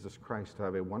Church of Jesus Christ to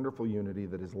have a wonderful unity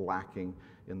that is lacking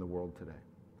in the world today.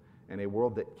 In a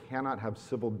world that cannot have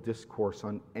civil discourse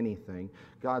on anything,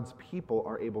 God's people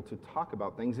are able to talk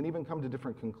about things and even come to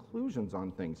different conclusions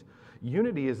on things.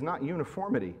 Unity is not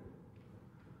uniformity.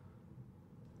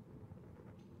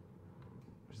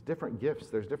 There's different gifts,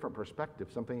 there's different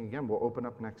perspectives. Something, again, we'll open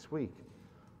up next week.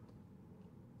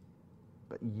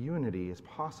 But unity is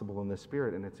possible in the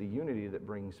Spirit, and it's a unity that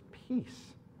brings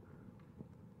peace.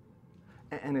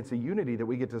 And it's a unity that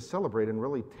we get to celebrate in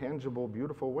really tangible,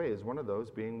 beautiful ways. One of those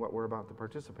being what we're about to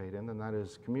participate in, and that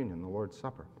is communion, the Lord's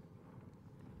Supper.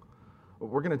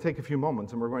 We're going to take a few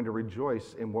moments and we're going to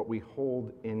rejoice in what we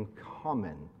hold in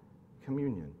common,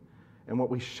 communion, and what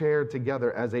we share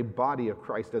together as a body of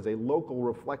Christ, as a local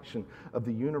reflection of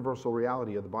the universal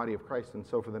reality of the body of Christ. And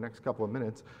so for the next couple of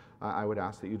minutes, I would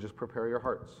ask that you just prepare your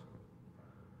hearts.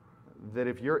 That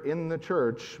if you're in the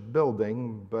church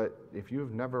building, but if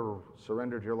you've never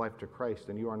surrendered your life to Christ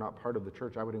and you are not part of the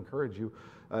church, I would encourage you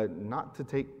not to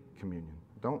take communion.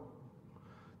 Don't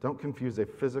confuse a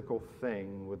physical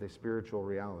thing with a spiritual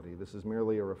reality. This is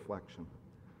merely a reflection.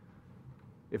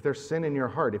 If there's sin in your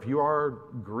heart, if you are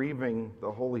grieving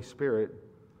the Holy Spirit,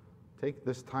 take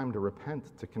this time to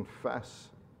repent, to confess,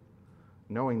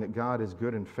 knowing that God is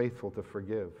good and faithful to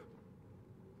forgive.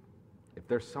 If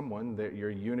there's someone that your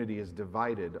unity is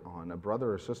divided on, a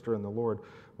brother or sister in the Lord,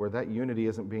 where that unity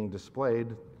isn't being displayed,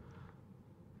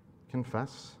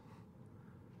 confess.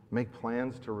 Make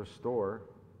plans to restore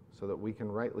so that we can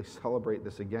rightly celebrate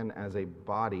this again as a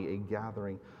body, a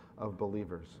gathering of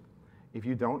believers. If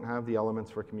you don't have the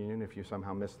elements for communion, if you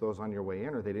somehow missed those on your way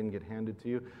in or they didn't get handed to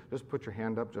you, just put your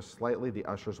hand up just slightly. The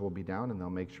ushers will be down and they'll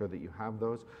make sure that you have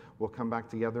those. We'll come back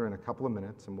together in a couple of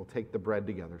minutes and we'll take the bread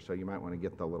together. So you might want to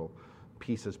get the little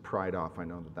pieces pried off. I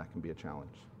know that can be a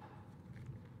challenge.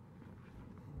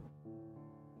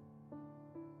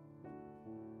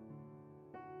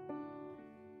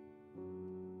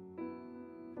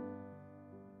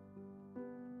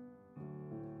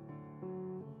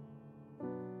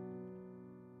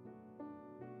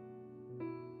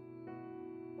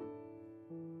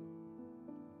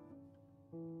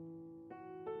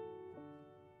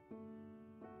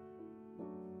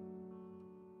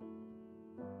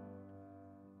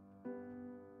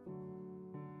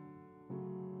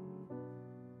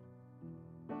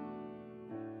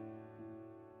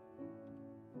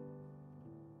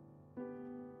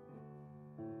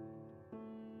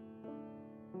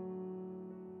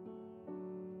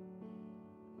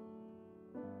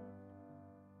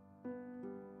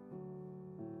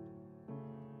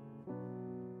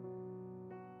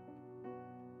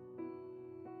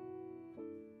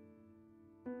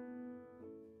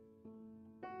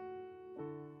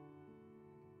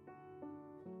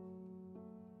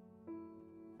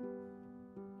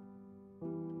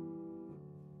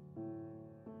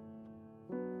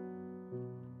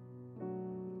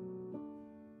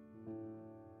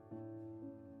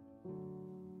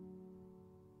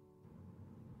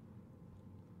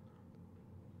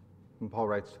 And Paul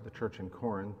writes to the church in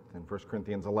Corinth in 1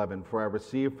 Corinthians 11, "For I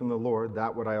received from the Lord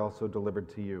that what I also delivered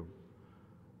to you,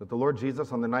 that the Lord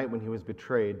Jesus, on the night when he was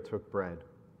betrayed, took bread.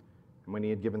 And when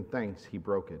he had given thanks, he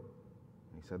broke it.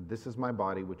 And he said, 'This is my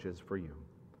body, which is for you.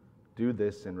 Do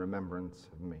this in remembrance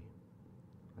of me.'"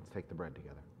 Let's take the bread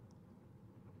together.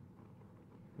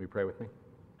 Will you pray with me?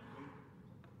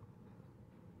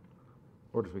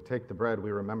 Lord, as we take the bread,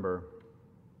 we remember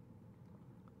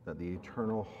that the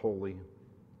eternal, holy,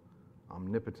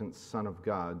 omnipotent Son of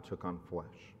God took on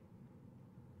flesh,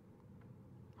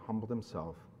 humbled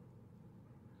himself,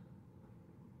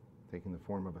 taking the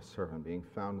form of a servant, being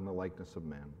found in the likeness of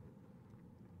man,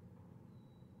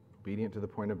 obedient to the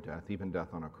point of death, even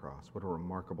death on a cross. What a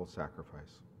remarkable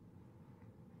sacrifice.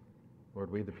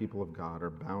 Lord, we, the people of God, are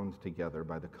bound together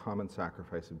by the common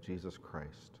sacrifice of Jesus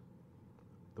Christ,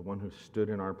 the one who stood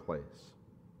in our place,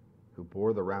 who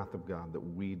bore the wrath of God that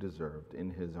we deserved in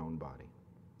his own body.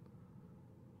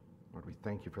 Lord, we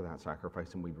thank you for that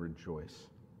sacrifice, and we rejoice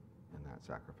in that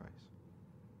sacrifice.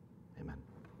 Amen.